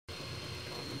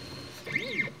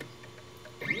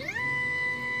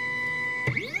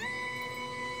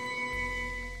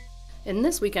In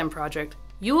this weekend project,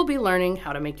 you will be learning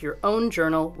how to make your own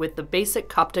journal with the basic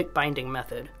Coptic binding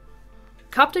method.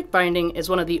 Coptic binding is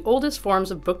one of the oldest forms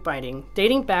of bookbinding,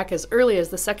 dating back as early as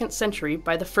the 2nd century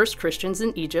by the first Christians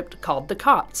in Egypt called the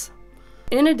Copts.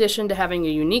 In addition to having a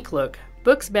unique look,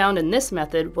 books bound in this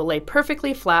method will lay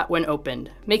perfectly flat when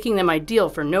opened, making them ideal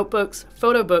for notebooks,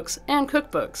 photo books, and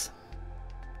cookbooks.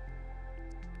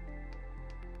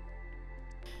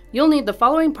 You'll need the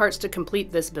following parts to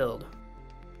complete this build.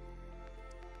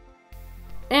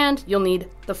 And you'll need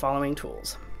the following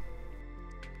tools.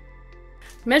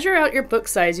 Measure out your book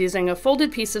size using a folded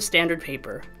piece of standard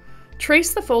paper.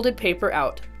 Trace the folded paper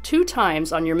out 2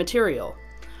 times on your material.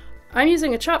 I'm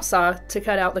using a chop saw to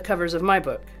cut out the covers of my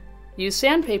book. Use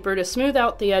sandpaper to smooth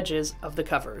out the edges of the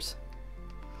covers.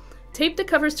 Tape the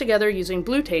covers together using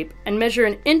blue tape and measure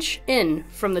 1 inch in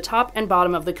from the top and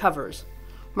bottom of the covers.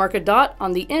 Mark a dot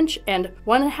on the inch and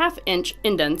 1/2 inch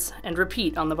indents and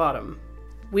repeat on the bottom.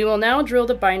 We will now drill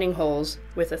the binding holes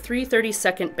with a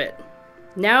 3/32 bit.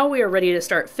 Now we are ready to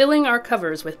start filling our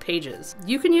covers with pages.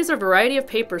 You can use a variety of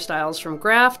paper styles from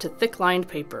graph to thick-lined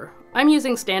paper. I'm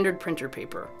using standard printer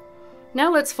paper.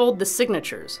 Now let's fold the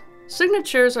signatures.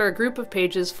 Signatures are a group of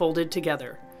pages folded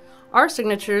together. Our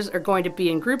signatures are going to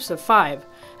be in groups of 5,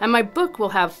 and my book will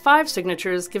have 5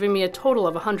 signatures, giving me a total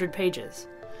of 100 pages.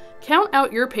 Count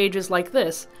out your pages like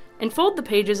this, and fold the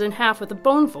pages in half with a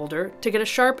bone folder to get a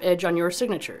sharp edge on your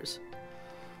signatures.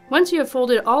 Once you have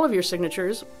folded all of your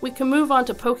signatures, we can move on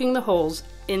to poking the holes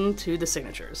into the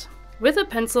signatures. With a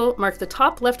pencil, mark the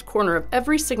top left corner of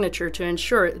every signature to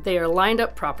ensure they are lined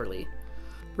up properly.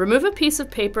 Remove a piece of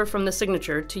paper from the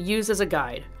signature to use as a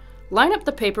guide. Line up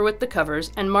the paper with the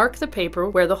covers and mark the paper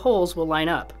where the holes will line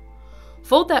up.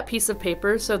 Fold that piece of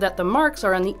paper so that the marks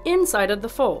are on the inside of the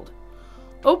fold.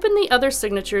 Open the other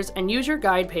signatures and use your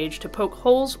guide page to poke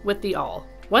holes with the awl.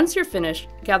 Once you're finished,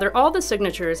 gather all the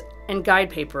signatures and guide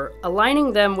paper,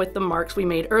 aligning them with the marks we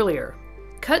made earlier.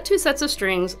 Cut 2 sets of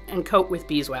strings and coat with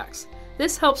beeswax.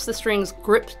 This helps the strings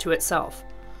grip to itself.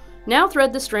 Now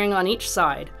thread the string on each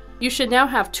side. You should now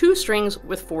have 2 strings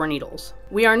with 4 needles.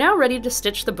 We are now ready to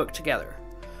stitch the book together.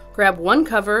 Grab 1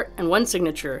 cover and 1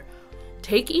 signature.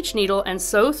 Take each needle and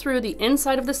sew through the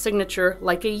inside of the signature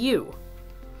like a U.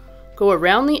 Go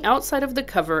around the outside of the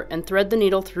cover and thread the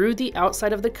needle through the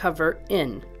outside of the cover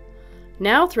in.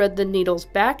 Now thread the needles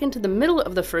back into the middle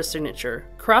of the first signature,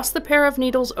 cross the pair of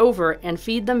needles over and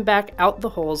feed them back out the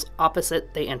holes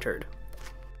opposite they entered.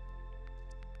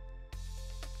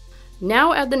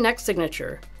 Now add the next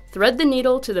signature. Thread the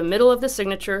needle to the middle of the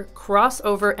signature, cross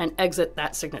over and exit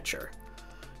that signature.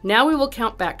 Now we will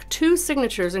count back 2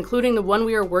 signatures, including the one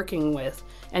we are working with,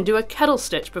 and do a kettle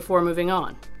stitch before moving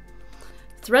on.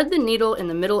 Thread the needle in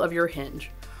the middle of your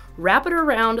hinge. Wrap it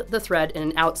around the thread in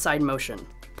an outside motion.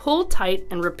 Pull tight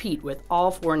and repeat with all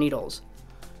 4 needles.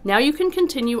 Now you can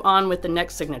continue on with the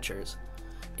next signatures.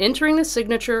 Entering the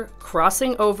signature,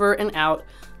 crossing over and out,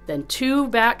 then 2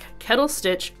 back, kettle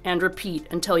stitch, and repeat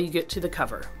until you get to the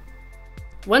cover.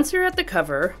 Once you're at the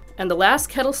cover, and the last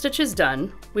kettle stitch is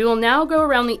done, we will now go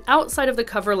around the outside of the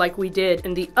cover like we did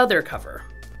in the other cover.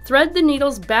 Thread the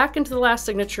needles back into the last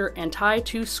signature and tie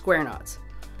 2 square knots.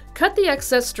 Cut the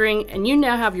excess string and you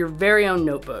now have your very own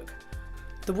notebook.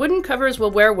 The wooden covers will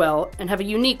wear well and have a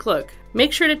unique look.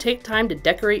 Make sure to take time to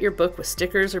decorate your book with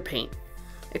stickers or paint.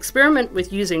 Experiment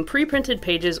with using pre-printed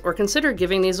pages or consider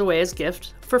giving these away as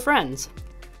gifts for friends.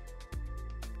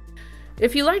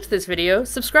 If you liked this video,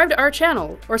 subscribe to our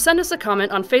channel or send us a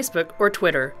comment on Facebook or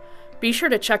Twitter. Be sure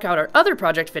to check out our other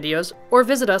project videos or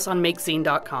visit us on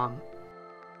makezine.com.